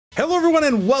Hello everyone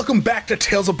and welcome back to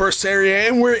Tales of Berseria,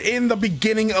 and we're in the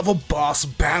beginning of a boss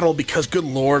battle because good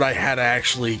lord I had to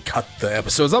actually cut the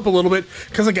episodes up a little bit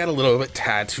because I got a little bit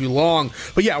tad too long.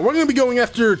 But yeah, we're going to be going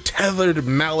after Tethered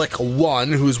Malik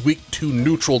 1, who's weak to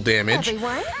neutral damage.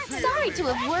 Everyone, sorry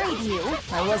to have worried you.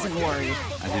 I wasn't worried.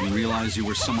 I didn't realize you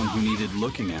were someone who needed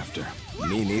looking after.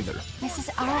 Me neither. This is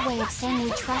our way of saying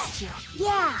we trust you.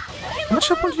 Yeah. How much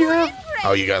support do you have?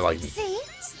 Oh, you got like... See?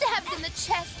 Stabbed in the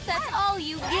chest, that's all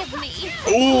you give me.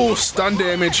 Ooh, stun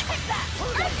damage.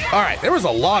 Alright, there was a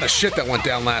lot of shit that went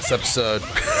down last episode.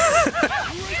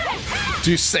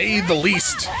 To say the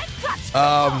least.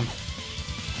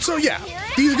 So yeah,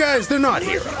 these guys, they're not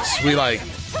heroes.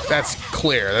 That's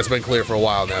clear. That's been clear for a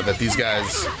while now, that these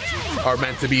guys are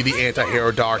meant to be the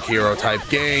anti-hero, dark hero type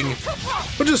gang.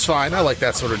 Which is fine, I like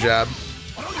that sort of job.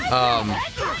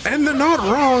 And they're not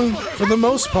wrong, for the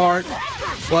most part.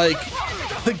 Like,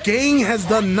 the gang has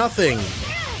done nothing.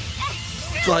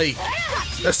 Like,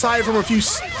 aside from a few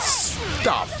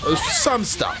some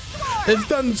stuff. They've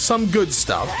done some good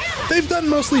stuff. They've done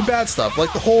mostly bad stuff,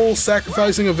 like the whole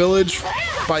sacrificing a village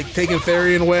by taking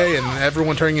Therian away and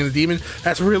everyone turning into demon.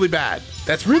 That's really bad.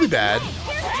 That's really bad.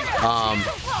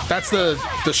 That's the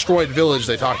destroyed village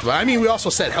they talked about. I mean, we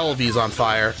also set Helvies on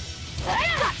fire.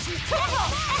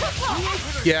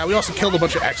 Yeah, we also killed a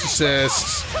bunch of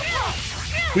exorcists.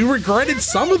 We regretted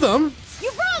some of them. You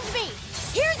wronged me.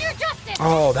 Here's your justice.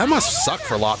 Oh, that must suck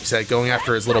for Lopsysack going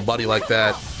after his little buddy like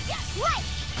that.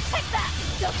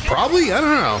 Probably? I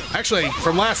don't know. Actually,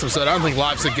 from last episode, I don't think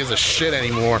Lopsysack gives a shit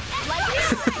anymore.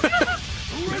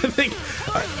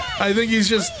 I think he's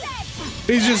just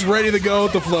ready to go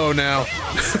with the flow now.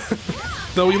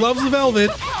 Though he loves the velvet.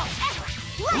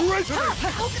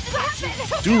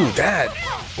 Dude, that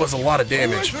was a lot of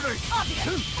damage.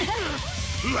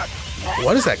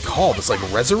 What is that called? It's like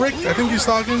resurrect, I think he's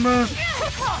talking about.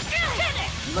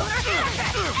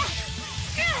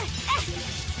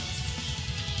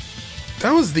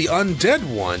 That was the undead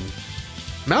one.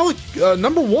 Malik,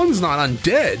 number one's not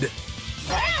undead.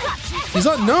 He's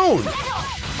unknown.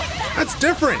 That's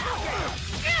different.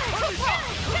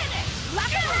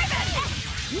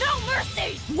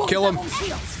 Kill him.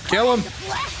 Kill him.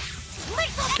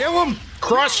 Kill him.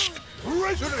 Crush.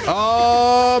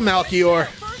 Oh, Malchior.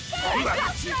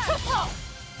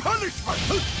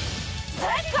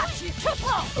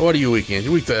 What are you weak in?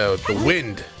 You're weak to the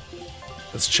wind.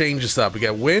 Let's change this up. We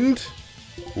got wind,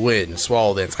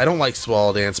 swallow dance. I don't like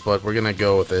swallow dance, but we're gonna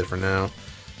go with it for now.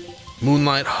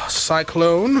 Moonlight,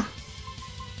 cyclone,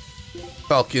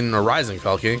 falcon or rising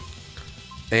falcon,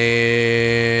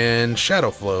 and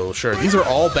shadow flow. Sure, these are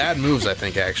all bad moves, I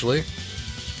think, actually.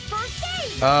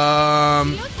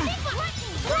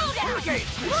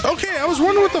 Okay, I was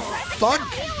wondering what the fuck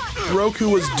Roku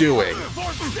was doing.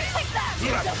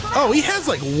 Oh, he has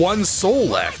like one soul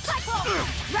left.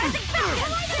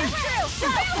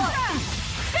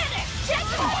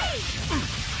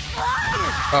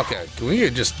 Okay, can we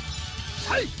just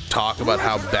talk about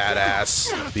how badass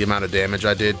the amount of damage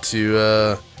I did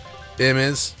to him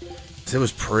is? It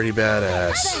was pretty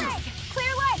badass.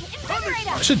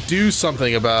 I should do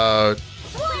something about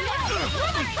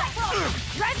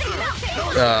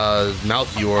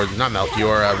Malchior, not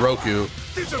Malchior, Roku.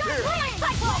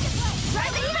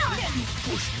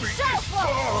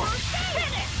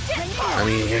 I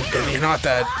mean, you're not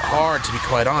that hard, to be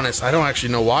quite honest. I don't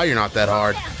actually know why you're not that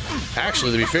hard.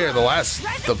 Actually, to be fair,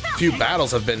 the few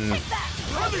battles have been,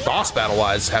 boss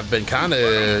battle-wise, have been kind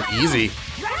of easy.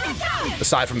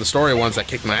 Aside from the story ones that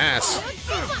kicked my ass.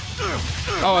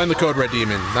 Oh, and the Code Red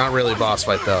Demon. Not really a boss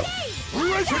fight, though.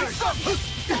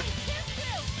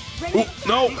 Ooh,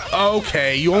 no!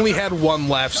 Okay, you only had one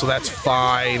left, so that's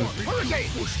fine.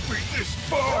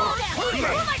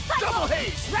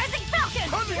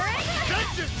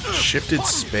 Shifted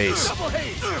space.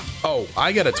 Oh,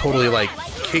 I gotta totally, like,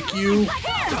 kick you.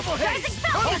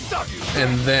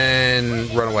 And then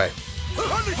run away.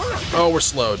 Oh, we're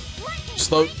slowed.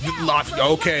 Slow.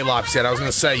 Okay, Lopsy, I was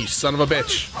gonna say, you son of a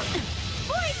bitch.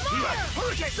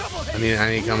 I need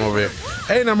to come over here.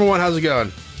 Hey, number one, how's it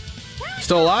going?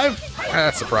 Still alive?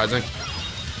 That's surprising.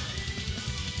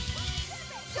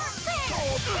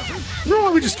 No, why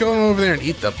don't we just go over there and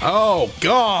eat them? Oh,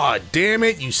 god damn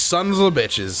it, you sons of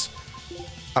bitches.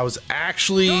 I was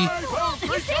actually...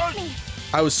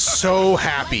 I was so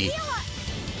happy.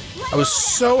 I was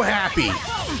so happy.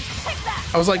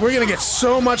 I was like, we're gonna get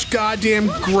so much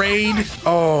goddamn grade.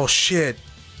 Oh, shit.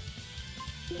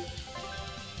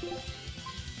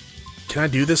 Can I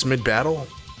do this mid-battle?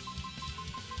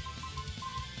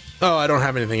 Oh, I don't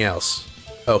have anything else.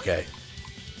 Okay.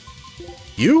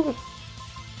 You?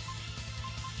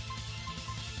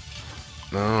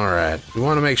 Alright. We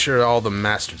want to make sure all the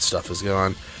mastered stuff is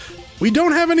gone. We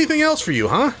don't have anything else for you,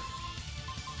 huh?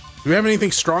 Do we have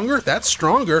anything stronger? That's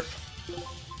stronger.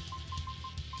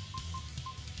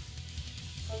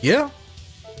 Yeah.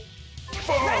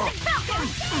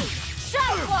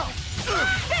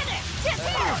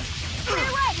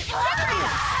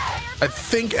 I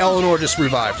think Eleanor just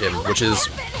revived him, which is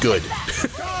good.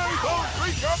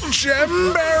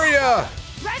 Gembaria!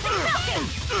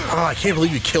 Oh, I can't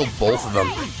believe you killed both of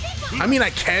them. I mean,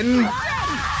 I can,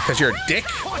 because you're a dick,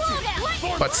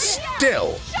 but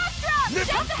still.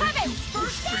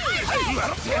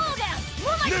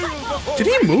 Did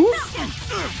he move?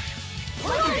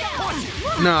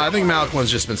 No, I think Malcolm's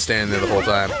just been standing there the whole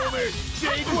time.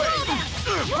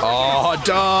 Oh,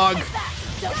 dog!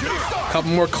 Couple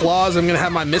more claws, I'm gonna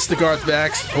have my Mystic Arts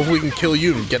back. Hopefully we can kill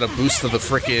you and get a boost to the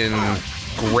freaking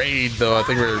grade, though. I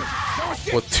think we're...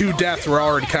 with 2 deaths, we're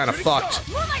already kind of fucked.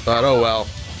 But oh well.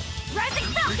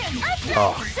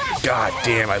 Oh, god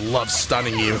damn, I love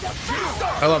stunning you.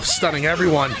 I love stunning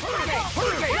everyone.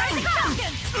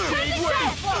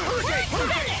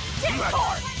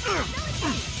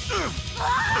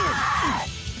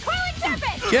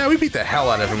 Yeah, we beat the hell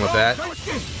out of him with that.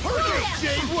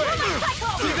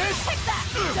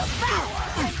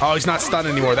 Oh, he's not stunned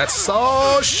anymore. That's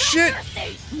so shit.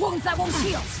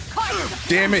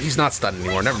 Damn it, he's not stunned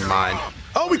anymore. Never mind.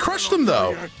 Oh, we crushed him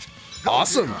though.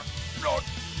 Awesome.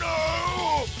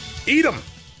 Eat him.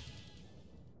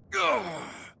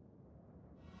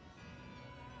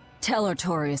 Tell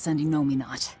Artorias and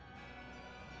Inomata.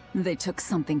 They took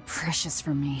something precious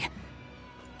from me.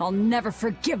 I'll never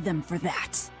forgive them for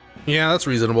that. Yeah, that's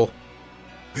reasonable.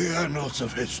 The annals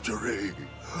of history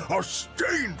are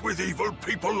stained with evil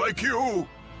people like you.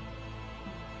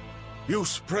 You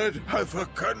spread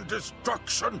havoc and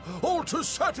destruction, all to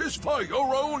satisfy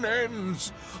your own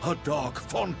ends. A dark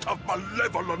font of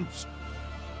malevolence.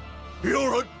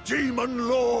 You're a demon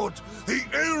lord, the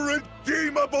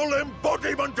irredeemable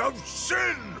embodiment of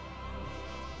sin.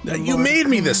 You made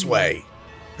me this way.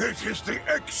 It is the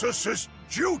exorcist's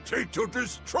duty to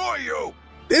destroy you.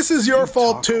 This is your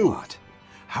fault too.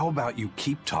 How about you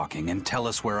keep talking and tell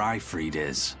us where Ifried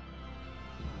is?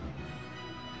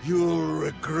 You'll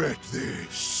regret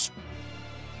this.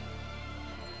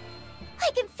 I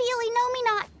can feel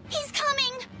Inomata. He's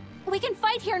coming. We can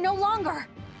fight here no longer.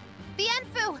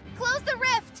 Bienfu, close the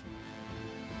rift.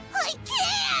 I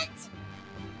can't.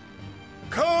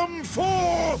 Come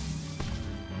forth.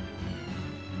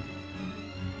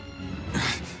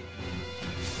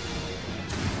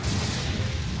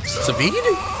 Savid?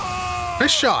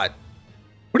 Nice shot.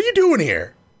 What are you doing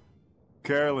here?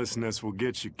 Carelessness will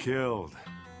get you killed.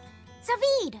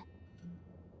 Savid!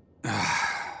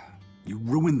 You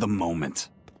ruined the moment.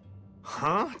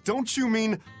 Huh? Don't you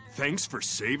mean thanks for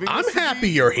saving I'm us,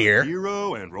 happy Savid? you're here.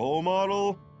 Hero and role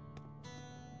model?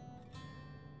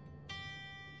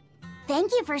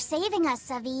 Thank you for saving us,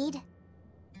 Savid.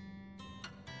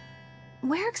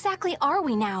 Where exactly are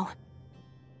we now?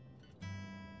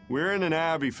 We're in an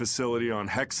Abbey facility on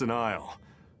Hexen Isle.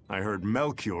 I heard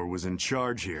Melchior was in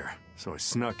charge here, so I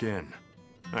snuck in.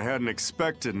 I hadn't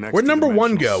expected next. Where'd number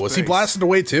 1 go? Was he blasted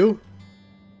away too?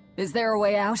 Is there a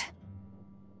way out?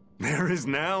 There is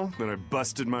now that I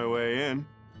busted my way in.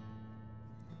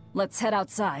 Let's head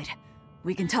outside.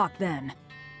 We can talk then.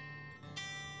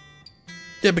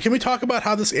 Yeah, but can we talk about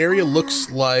how this area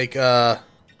looks like, Oh,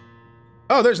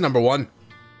 there's number 1.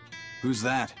 Who's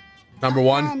that? Number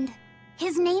 1. And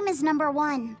his name is number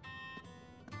 1.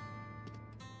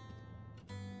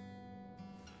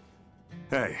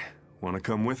 Hey, wanna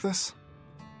come with us?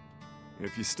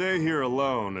 If you stay here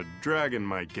alone, a dragon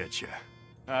might get you.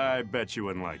 I bet you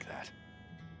wouldn't like that.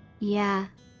 Yeah,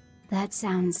 that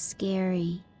sounds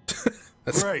scary.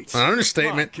 That's Great. an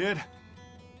understatement. Come on, kid.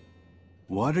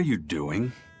 What are you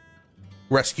doing?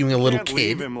 Rescuing a little Can't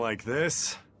leave kid. him like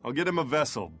this. I'll get him a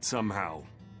vessel somehow.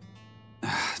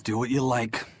 Do what you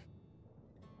like.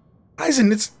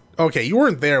 Eisen, it's... Okay, you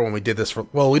weren't there when we did this for...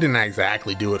 Well, we didn't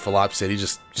exactly do it for Lop City,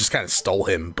 just kind of stole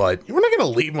him, but we're not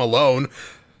going to leave him alone.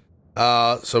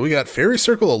 So we got Fairy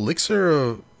Circle, Elixir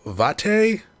of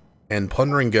Vate, and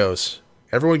Plundering Ghost.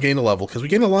 Everyone gained a level, because we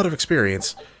gained a lot of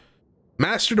experience.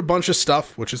 Mastered a bunch of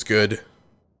stuff, which is good.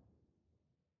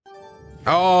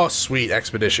 Oh, sweet.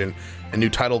 Expedition. A new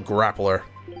title, Grappler.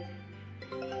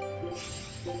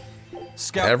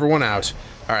 Scout. Everyone out.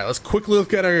 Alright, let's quickly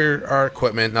look at our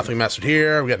equipment. Nothing mastered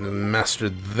here. We got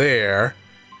mastered there.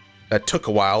 That took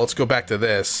a while. Let's go back to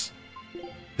this.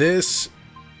 This...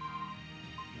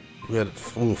 We had,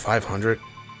 ooh, 500.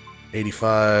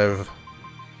 85.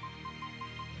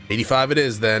 85 it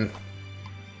is, then.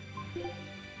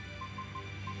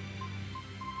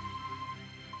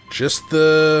 Just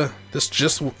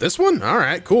this one?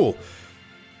 Alright, cool.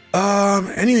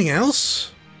 Anything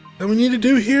else that we need to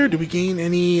do here? Do we gain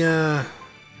any,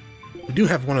 we do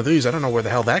have one of these. I don't know where the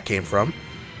hell that came from.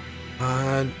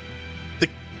 Yeah,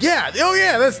 oh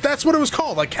yeah, that's what it was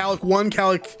called. Like Calic 1,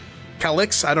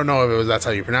 Calix. I don't know if that's how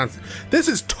you pronounce it. This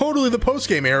is totally the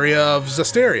post-game area of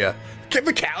Zesteria.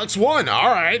 The Calix 1,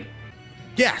 alright.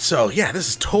 Yeah, so yeah, this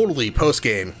is totally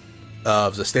post-game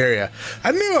of Zesteria.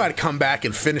 I knew I'd come back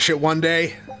and finish it one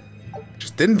day.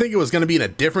 Just didn't think it was going to be in a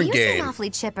different game. You seem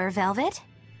awfully chipper, Velvet.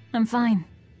 I'm fine.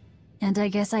 And I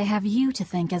guess I have you to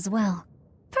thank as well.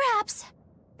 Perhaps.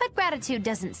 But gratitude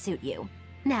doesn't suit you.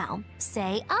 Now,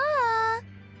 say ah.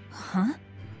 Huh?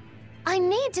 I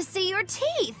need to see your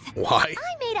teeth. Why?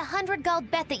 I made 100 gold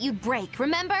bet that you'd break,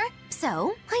 remember?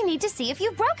 So, I need to see if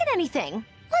you've broken anything.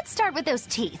 Let's start with those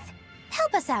teeth.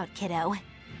 Help us out, kiddo.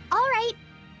 All right.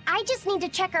 I just need to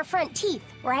check our front teeth,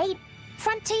 right?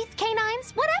 Front teeth,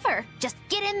 canines, whatever. Just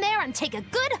get in there and take a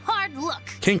good hard look.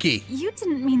 Kinky. You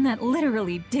didn't mean that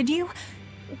literally, did you?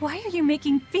 Why are you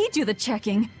making Fee do the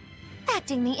checking?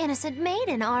 Acting the innocent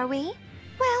maiden, are we?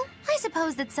 Well, I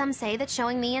suppose that some say that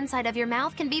showing the inside of your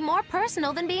mouth can be more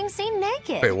personal than being seen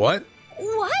naked. Wait, what?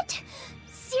 What?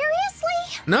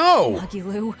 Seriously? No!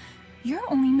 Magilou, you're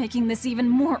only making this even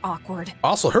more awkward.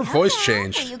 Also, her voice Will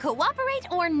changed. you cooperate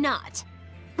or not?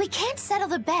 We can't settle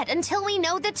the bet until we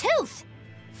know the tooth.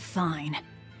 Fine.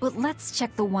 But let's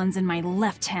check the ones in my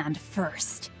left hand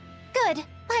first. Good.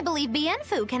 I believe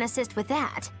Bienfu can assist with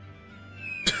that.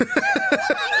 Leave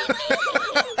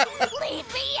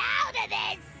me out of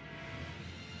this!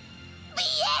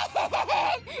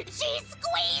 She's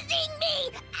squeezing me!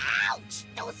 Ouch!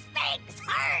 Those fangs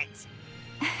hurt!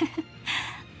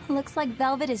 Looks like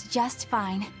Velvet is just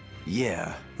fine.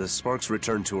 Yeah, the sparks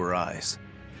returned to her eyes.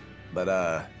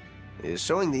 But, is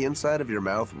showing the inside of your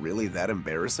mouth really that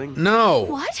embarrassing? No!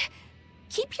 What?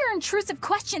 Keep your intrusive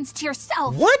questions to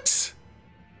yourself. What?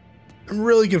 I'm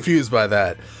really confused by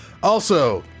that.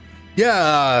 Also,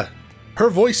 yeah, her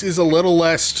voice is a little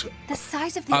less. The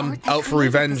size of the I'm art that out for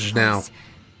created revenge this now. place.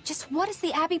 Just what is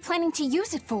the Abbey planning to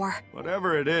use it for?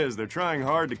 Whatever it is, they're trying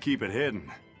hard to keep it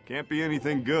hidden. Can't be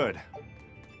anything good.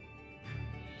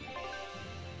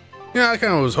 Yeah, I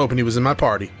kind of was hoping he was in my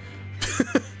party.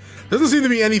 Doesn't seem to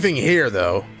be anything here,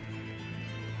 though.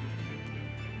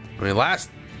 I mean,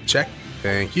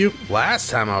 thank you. Last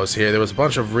time I was here, there was a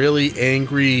bunch of really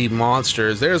angry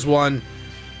monsters. There's one.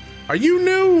 Are you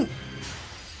new?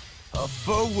 A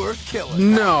foe worth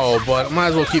killing. No, but might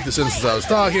as well keep this in since I was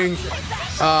talking.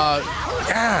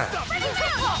 Yeah.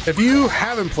 If you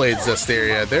haven't played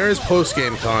Zesteria, there is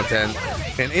post-game content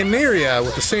in an area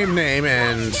with the same name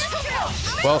and,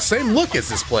 well, same look as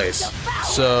this place.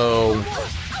 So,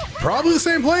 probably the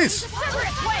same place.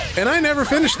 And I never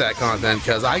finished that content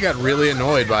because I got really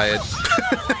annoyed by it.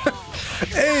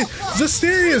 Hey,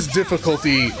 Zesteria's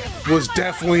difficulty was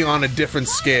definitely on a different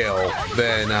scale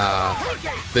than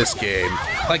this game.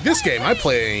 Like this game, I'm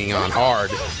playing on hard.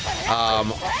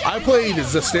 I played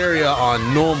Zesteria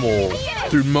on normal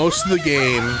through most of the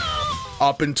game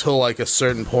up until like a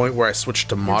certain point where I switched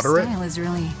to moderate. Your style is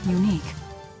really unique.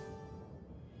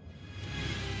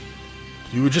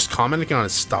 You were just commenting on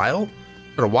his style?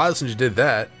 It's been a while since you did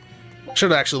that.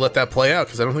 Should have actually let that play out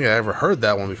because I don't think I ever heard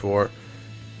that one before.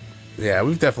 Yeah,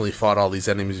 we've definitely fought all these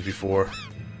enemies before.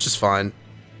 Just fine.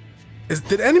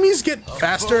 Did enemies get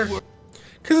faster?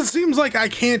 Because it seems like I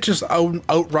can't just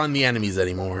outrun the enemies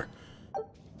anymore.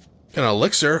 An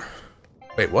elixir.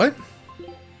 Wait, what?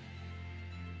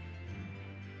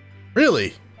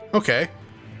 Really? Okay.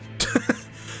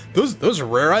 Those are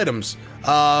rare items.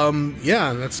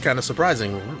 Yeah, that's kind of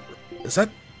surprising. Is that...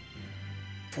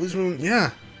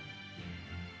 Yeah.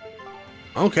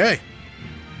 Okay.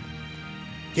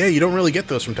 Yeah, you don't really get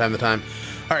those from time to time.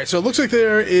 Alright, so it looks like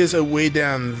there is a way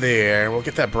down there. We'll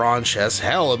get that bronze chest.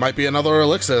 Hell, it might be another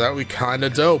elixir. That would be kind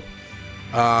of dope.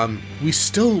 We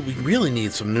really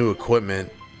need some new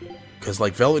equipment. Because,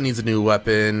 like, Velvet needs a new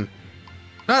weapon.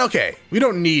 Okay, we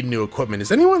don't need new equipment.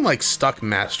 Is anyone, like, stuck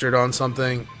mastered on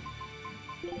something?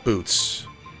 Boots.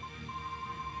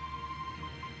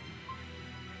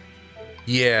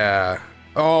 Yeah.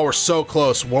 Oh, we're so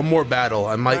close. One more battle.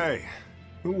 I might... Hey,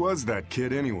 who was that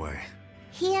kid anyway?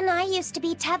 He and I used to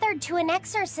be tethered to an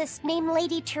exorcist named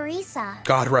Lady Teresa.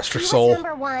 God rest her He soul. was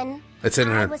number 1. It's in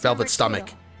I her was velvet number stomach.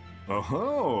 2.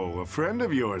 Oh, a friend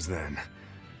of yours then.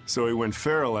 So he went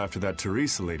feral after that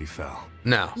Teresa lady fell.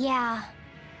 No. Yeah.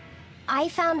 I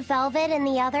found Velvet and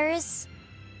the others,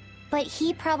 but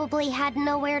he probably had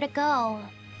nowhere to go.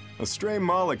 A stray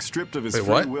Moloch stripped of his Wait,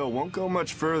 free what? will won't go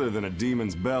much further than a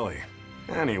demon's belly.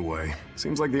 Anyway,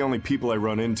 seems like the only people I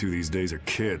run into these days are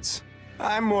kids.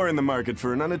 I'm more in the market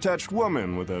for an unattached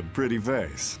woman with a pretty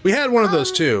face. We had one of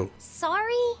those too.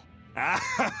 Sorry?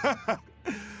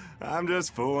 I'm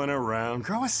just fooling around.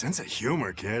 Grow a sense of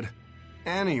humor, kid.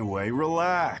 Anyway,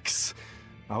 relax.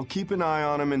 I'll keep an eye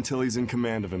on him until he's in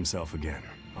command of himself again,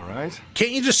 alright?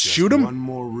 Can't you just shoot him? One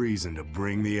more reason to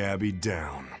bring the Abbey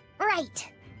down. Right.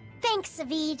 Thanks,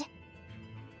 Savid.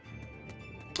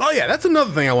 Oh yeah, that's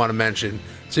another thing I want to mention.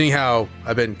 Seeing how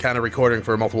I've been kind of recording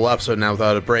for multiple episodes now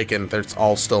without a break, and it's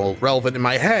all still relevant in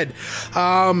my head.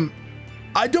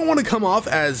 I don't want to come off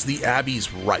as the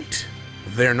Abbey's right.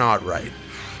 They're not right.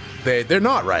 They're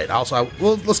not right. Also,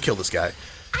 well, let's kill this guy.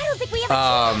 I don't think we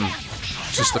ever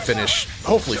Just to finish,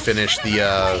 hopefully finish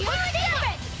the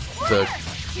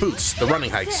boots, the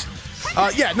running hikes.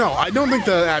 Yeah, no, I don't think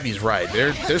the Abbey's right.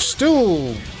 They're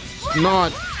still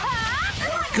not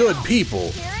good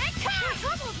people.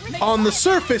 On the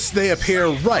surface, they appear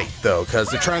right, though, because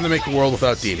they're trying to make a world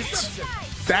without demons.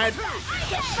 That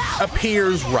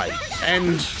appears right.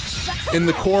 And in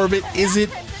the core of it, is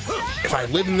it? If I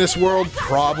live in this world,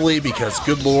 probably, because,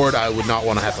 good lord, I would not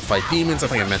want to have to fight demons. I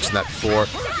think I mentioned that before.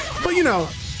 But, you know,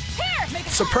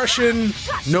 suppression,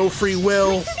 no free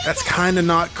will, that's kind of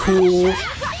not cool.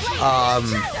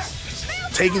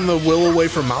 Taking the will away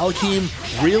from Malakim,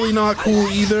 really not cool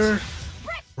either.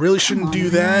 Really shouldn't do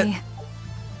that.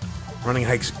 Running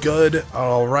hike's good.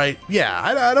 All right. Yeah,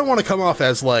 I don't want to come off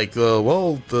as like,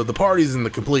 the party's in the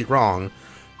complete wrong.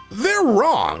 They're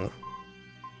wrong.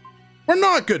 We're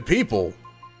not good people.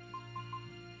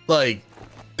 Like,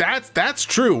 that's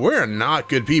true. We're not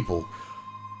good people.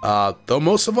 Though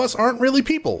most of us aren't really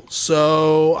people.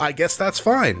 So I guess that's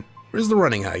fine. Where's the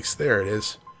running hikes? There it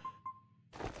is.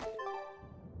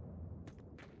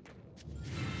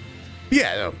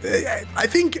 Yeah, no, I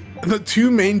think the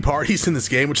two main parties in this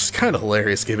game, which is kind of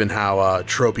hilarious given how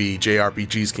tropey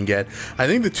JRPGs can get, I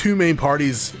think the two main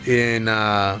parties in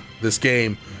this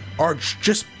game are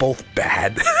just both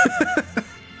bad.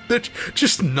 They're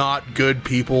just not good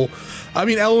people. I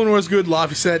mean, Eleanor's good,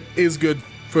 Laphicet is good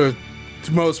for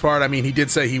the most part. I mean, he did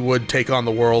say he would take on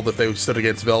the world if they stood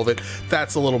against Velvet.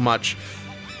 That's a little much.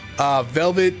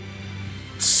 Velvet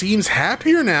seems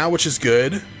happier now, which is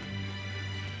good.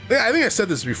 I think I said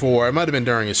this before, it might have been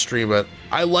during a stream, but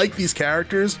I like these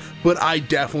characters, but I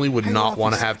definitely would not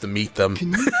want to have to meet them.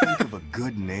 Can you think of a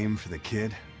good name for the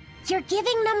kid? You're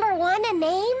giving number one a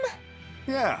name?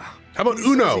 Yeah. How about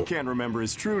Uno? He can't remember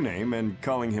his true name, and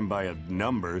calling him by a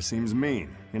number seems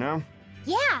mean, you know?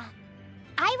 Yeah.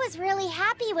 I was really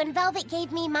happy when Velvet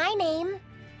gave me my name.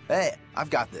 Hey, I've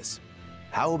got this.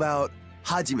 How about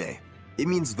Hajime? It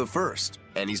means the first,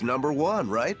 and he's number one,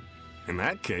 right? In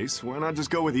that case, why not just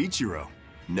go with Ichiro?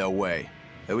 No way.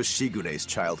 That was Shigure's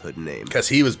childhood name. Because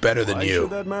he was better than Why you.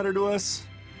 should that matter to us?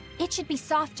 It should be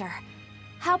softer.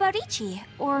 How about Ichi?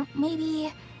 Or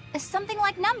maybe something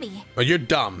like Numbi? Oh, you're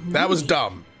dumb. That was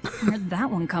dumb. Where'd that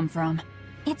one come from?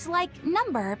 It's like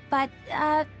Number, but,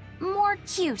 more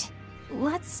cute.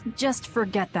 Let's just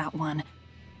forget that one.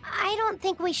 I don't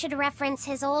think we should reference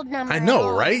his old number. I know,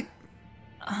 right?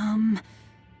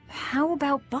 How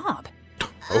about Bob?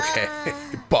 Okay.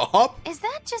 Bob? Is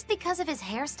that just because of his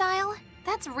hairstyle?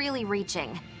 That's really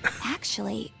reaching.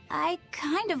 Actually, I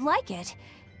kind of like it.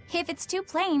 If it's too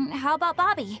plain, how about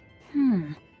Bobby?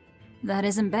 That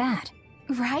isn't bad.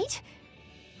 Right?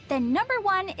 Then number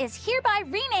one is hereby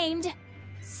renamed.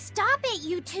 Stop it,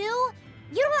 you two!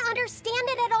 You don't understand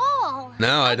it at all.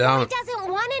 No, I don't. He doesn't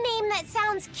want a name that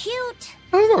sounds cute.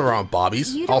 There's nothing wrong with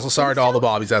Bobbies. You don't Also, sorry think to all the so?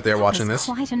 Bobbies out there watching That was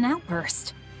this. quite an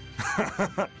outburst.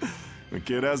 The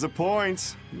kid has a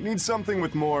point. You need something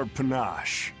with more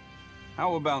panache.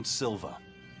 How about Silva?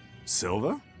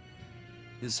 Silva?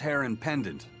 His hair and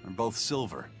pendant are both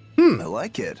silver. I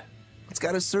like it. It's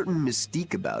got a certain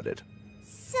mystique about it.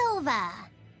 Silva.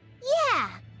 Yeah,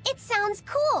 it sounds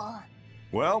cool.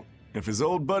 Well, if his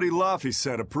old buddy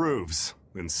Laphicet approves,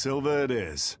 then Silva it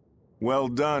is. Well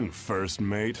done, first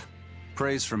mate.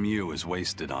 Praise from you is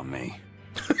wasted on me.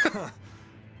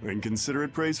 Then consider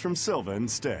it praise from Silva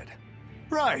instead.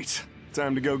 Right,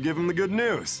 time to go give him the good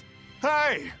news.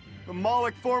 Hey, the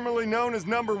Moloch formerly known as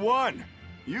Number One.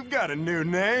 You've got a new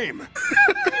name.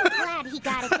 I'm glad he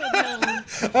got a good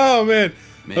name. Oh, man.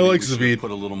 Maybe I like we should Savid.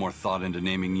 put a little more thought into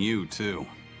naming you, too.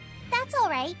 That's all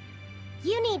right.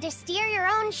 You need to steer your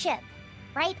own ship.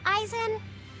 Right, Aizen?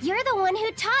 You're the one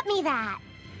who taught me that.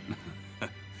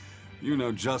 You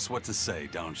know just what to say,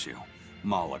 don't you?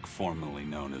 Moloch, formerly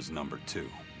known as Number Two.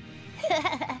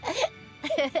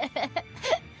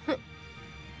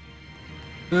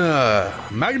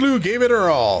 Magilu gave it her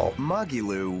all.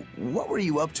 Magilu, what were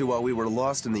you up to while we were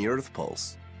lost in the Earth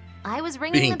Pulse? I was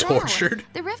ringing Being the bell. tortured?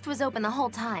 The rift was open the whole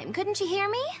time. Couldn't you hear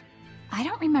me? I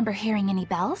don't remember hearing any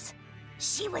bells.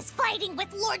 She was fighting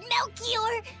with Lord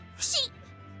Melchior. She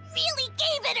really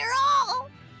gave it her all.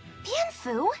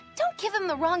 Bienfu, don't give him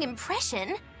the wrong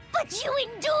impression. But you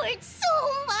endured so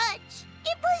much.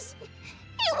 It was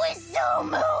so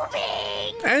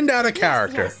moving. And out of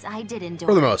character. Yes, I did endure.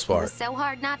 For the most part. It was so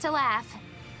hard not to laugh.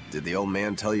 Did the old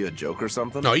man tell you a joke or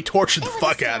something? No, he tortured the It was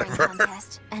fuck a out of staring her.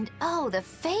 contest. And oh, the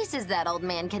faces that old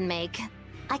man can make.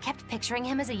 I kept picturing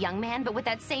him as a young man, but with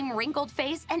that same wrinkled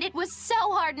face, and it was so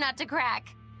hard not to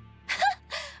crack.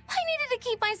 I needed to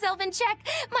keep myself in check.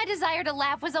 My desire to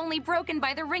laugh was only broken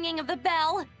by the ringing of the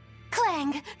bell.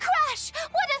 Clang! Crash!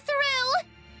 What a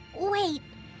thrill! Wait,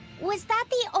 was that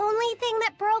the only thing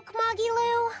that broke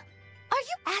Magilu? Are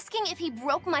you asking if he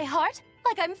broke my heart?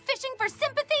 Like I'm fishing for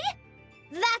sympathy?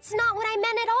 That's not what I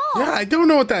meant at all. Yeah, I don't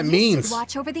know what that means.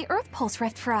 Watch over the Earth Pulse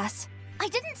rift for us. I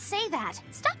didn't say that.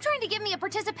 Stop trying to give me a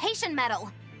participation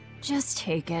medal. Just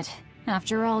take it.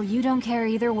 After all, you don't care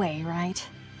either way, right?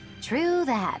 True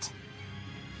that.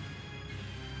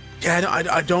 Yeah,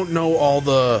 I don't know all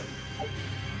the...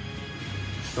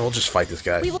 We'll just fight this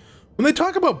guy. When they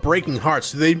talk about breaking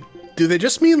hearts, do they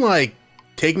just mean, like,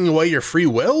 taking away your free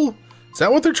will? Is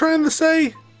that what they're trying to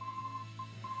say?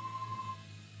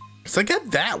 Because I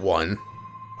get that one.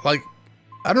 Like,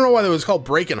 I don't know why it was called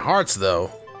breaking hearts,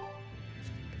 though.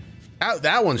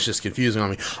 That one's just confusing on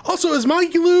me. Also, is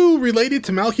Magilu related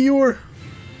to Melchior?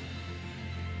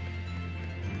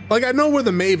 Like, I know where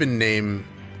the Maven name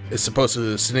is supposed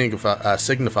to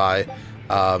signify,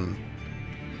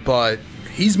 but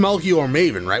he's Melchior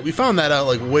Maven, right? We found that out,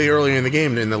 like, way earlier in the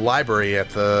game in the library at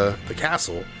the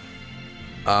castle.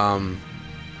 And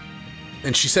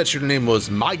she said her name was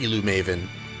Magilu Maven.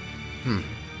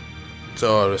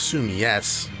 So I would assume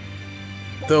yes.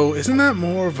 Though, isn't that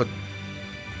more of a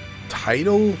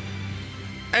title?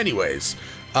 Anyways,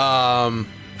 I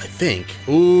think.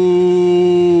 Ooh.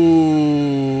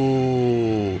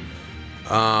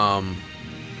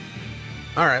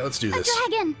 Alright, let's do this. A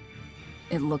dragon!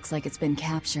 It looks like it's been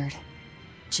captured.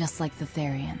 Just like the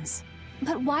Therians.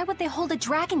 But why would they hold a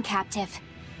dragon captive?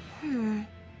 An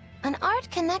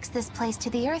art connects this place to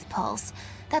the Earth Pulse.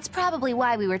 That's probably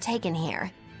why we were taken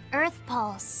here. Earth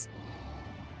Pulse.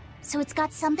 So it's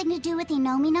got something to do with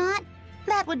Inominat?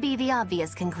 That would be the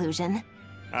obvious conclusion.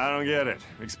 I don't get it.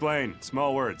 Explain.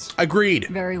 Small words. Agreed.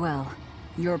 Very well.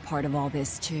 You're part of all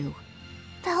this, too.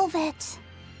 Velvet.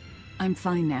 I'm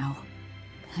fine now.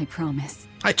 I promise.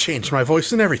 I changed my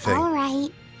voice and everything. All right.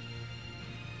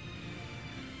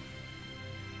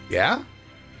 Yeah?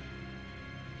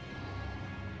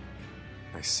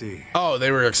 I see. Oh,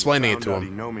 they were explaining it to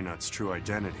him. Inominat's true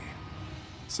identity.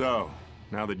 So,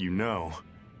 now that you know,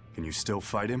 can you still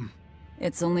fight him?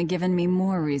 It's only given me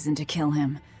more reason to kill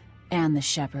him. And the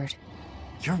shepherd.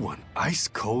 You're one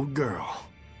ice-cold girl.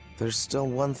 There's still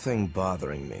one thing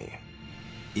bothering me.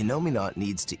 Inominat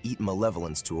needs to eat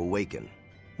malevolence to awaken.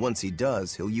 Once he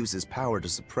does, he'll use his power to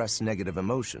suppress negative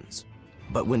emotions.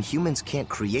 But when humans can't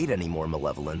create any more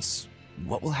malevolence,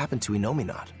 what will happen to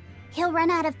Inominat? He'll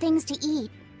run out of things to eat.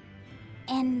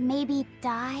 And maybe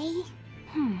die?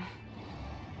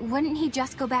 Wouldn't he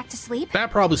just go back to sleep? That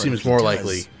probably But seems if he more does,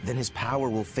 likely. Then his power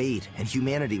will fade, and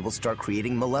humanity will start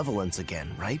creating malevolence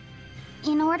again, right?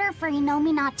 In order for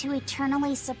Inominat to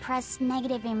eternally suppress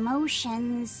negative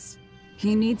emotions...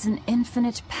 He needs an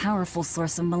infinite, powerful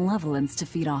source of malevolence to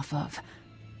feed off of.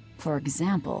 For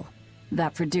example,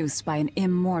 that produced by an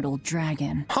immortal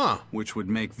dragon. Huh. Which would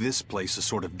make this place a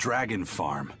sort of dragon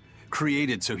farm,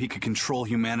 created so he could control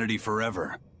humanity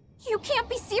forever. You can't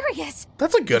be serious!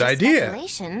 That's a good idea.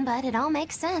 Speculation, but it all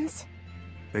makes sense.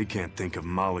 They can't think of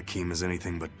Malakim as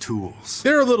anything but tools.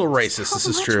 They're a little racist, How this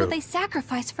is much true. will they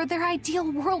sacrifice for their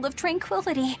ideal world of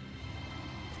tranquility?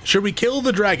 Should we kill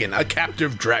the dragon? A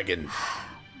captive dragon.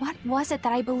 What was it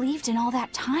that I believed in all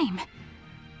that time?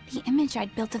 The image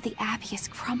I'd built of the Abbey is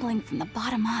crumbling from the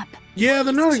bottom up. Yeah,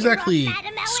 they're not exactly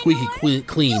squeaky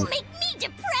clean. You'll make me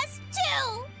depressed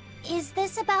too! Is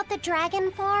this about the dragon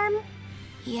farm?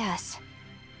 Yes.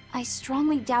 I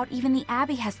strongly doubt even the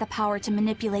Abbey has the power to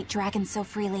manipulate dragons so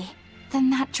freely.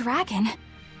 Then that dragon...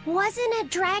 Wasn't a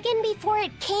dragon before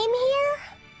it came here?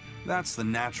 That's the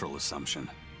natural assumption.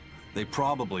 They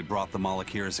probably brought the Moloch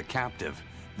here as a captive,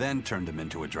 then turned him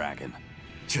into a dragon.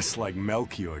 Just like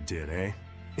Melchior did, eh?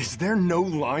 Is there no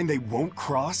line they won't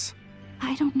cross?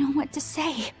 I don't know what to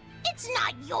say. It's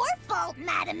not your fault,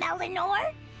 Madame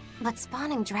Eleanor! But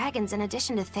spawning dragons in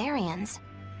addition to Therians.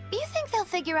 Do you think they'll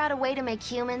figure out a way to make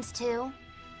humans too?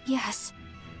 Yes.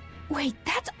 Wait,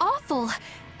 that's awful.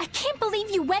 I can't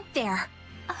believe you went there.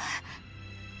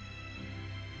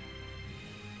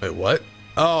 Wait, what?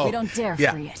 Oh, We don't dare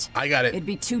yeah, free it. I got it. It'd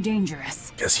be too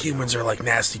dangerous. Guess humans are like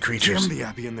nasty creatures. Damn the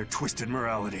Abbey and their twisted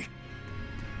morality.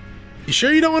 You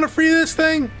sure you don't want to free this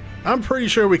thing? I'm pretty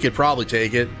sure we could probably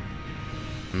take it.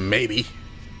 Maybe.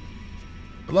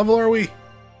 What level are we?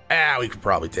 We could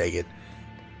probably take it.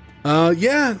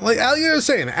 Yeah, like I was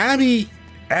saying, Abbey,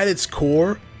 at its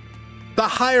core, the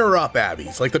higher up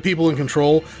Abbeys, like the people in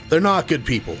control, they're not good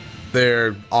people.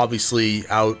 They're obviously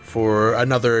out for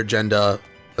another agenda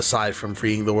aside from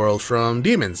freeing the world from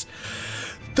demons.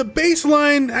 The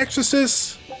baseline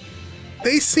exorcists,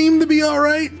 they seem to be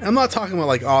alright. I'm not talking about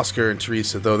like Oscar and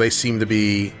Teresa, though. They seem to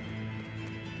be...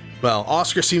 Well,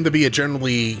 Oscar seemed to be a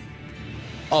generally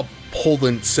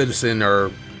upholding citizen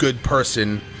or good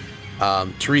person.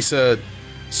 Teresa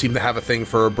seemed to have a thing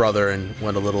for her brother and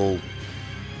went a little,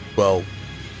 well,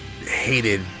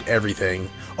 hated everything.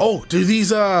 Oh, do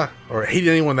these, or hated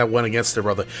anyone that went against their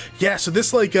brother. Yeah, so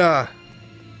this, like,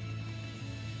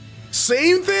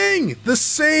 same thing! The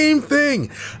same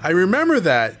thing! I remember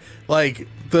that, like,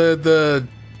 the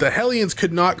Hellions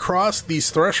could not cross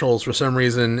these thresholds for some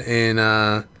reason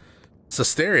in,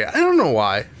 Festering. I don't know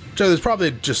why. There's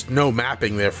probably just no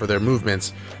mapping there for their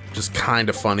movements, which is kind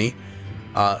of funny.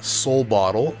 Soul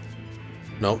bottle.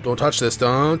 No, don't touch this.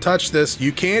 Don't touch this.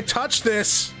 You can't touch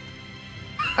this.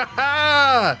 Ha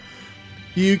ha!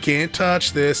 You can't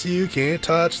touch this. You can't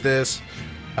touch this.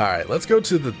 All right, let's go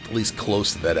to the at least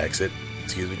close to that exit.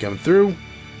 Excuse me, coming through.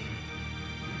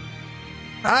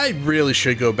 I really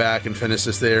should go back and finish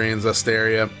this area in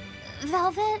Festering.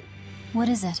 Velvet, What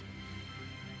is it?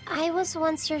 I was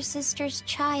once your sister's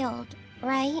child,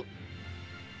 right?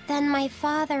 Then my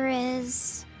father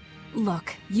is...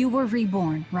 Look, you were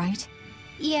reborn, right?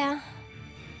 Yeah.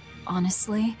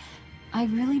 Honestly, I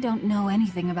really don't know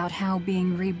anything about how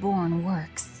being reborn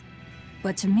works.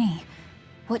 But to me,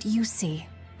 what you see,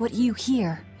 what you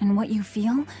hear, and what you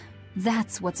feel,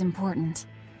 that's what's important.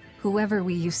 Whoever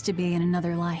we used to be in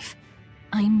another life,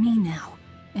 I'm me now,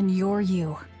 and you're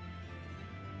you.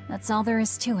 That's all there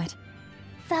is to it.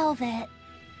 Velvet.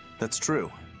 That's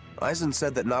true. Eisen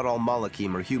said that not all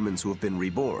Malachim are humans who have been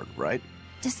reborn, right?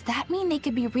 Does that mean they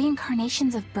could be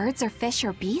reincarnations of birds or fish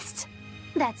or beasts?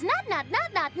 That's not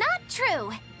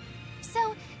true.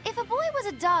 So, if a boy was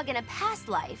a dog in a past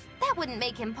life, that wouldn't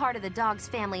make him part of the dog's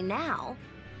family now.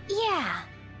 Yeah.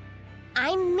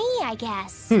 I'm me, I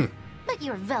guess. But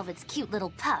you're Velvet's cute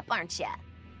little pup, aren't ya?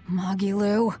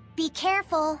 Magilu. Be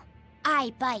careful.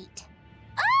 I bite.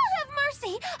 Oh, have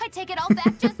mercy! I take it all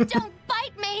back, just don't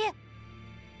bite me!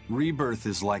 Rebirth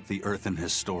is like the Earth in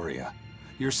Historia.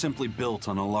 You're simply built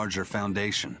on a larger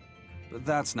foundation. But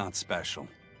that's not special.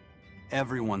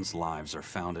 Everyone's lives are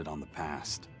founded on the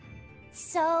past.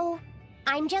 So,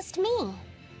 I'm just me.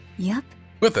 Yep.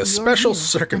 With a You're special you,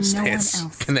 circumstance and no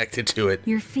one else. connected to it.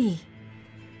 Your fee.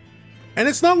 And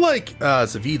it's not like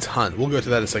Zavid's hunt. We'll go to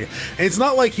that in a second. And it's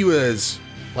not like he was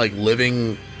like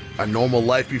living a normal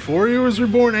life before he was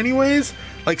reborn anyways.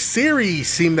 Like Ciri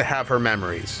seemed to have her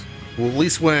memories. Well, at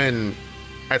least when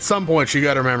at some point she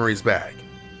got her memories back.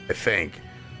 I think.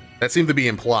 That seemed to be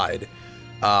implied.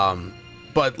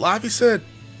 But Lavi said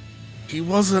he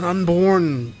was an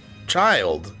unborn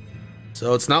child.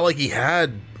 So it's not like he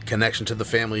had connection to the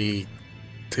family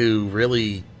to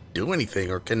really do anything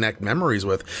or connect memories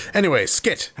with. Anyway,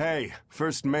 Skit. Hey,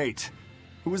 first mate.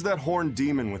 Who was that horned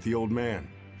demon with the old man?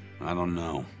 I don't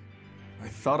know. I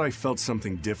thought I felt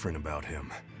something different about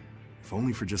him. If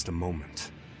only for just a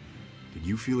moment. Did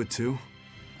you feel it too?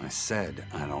 I said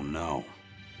I don't know.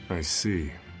 I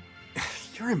see.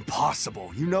 You're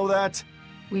impossible, you know that?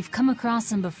 We've come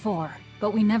across him before,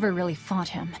 but we never really fought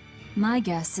him. My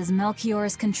guess is Melchior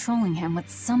is controlling him with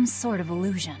some sort of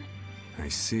illusion. I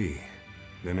see.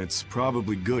 Then it's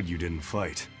probably good you didn't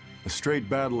fight. A straight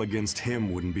battle against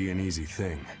him wouldn't be an easy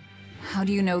thing. How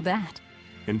do you know that?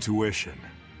 Intuition.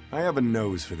 I have a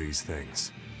nose for these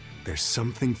things. There's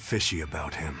something fishy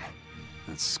about him.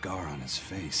 That scar on his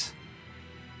face.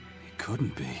 He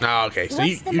couldn't be. Oh, okay, so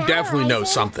you What's the matter, definitely know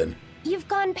Isaac? something. You've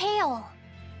gone pale.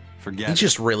 Forget He's it.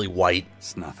 just really white.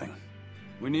 It's nothing.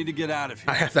 We need to get out of here.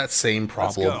 I have that same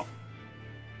problem. Let's go.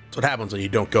 That's what happens when you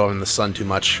don't go in the sun too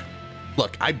much.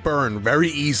 Look, I burn very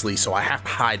easily, so I have to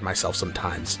hide myself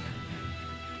sometimes.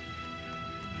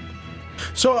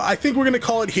 So I think we're going to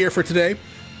call it here for today.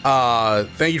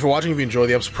 Thank you for watching. If you enjoyed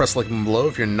the episode, press like button below.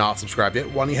 If you're not subscribed yet,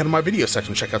 why don't you head to my video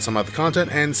section, check out some other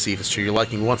content, and see if it's to your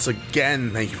liking. Once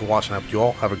again, thank you for watching. I hope you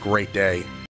all have a great day.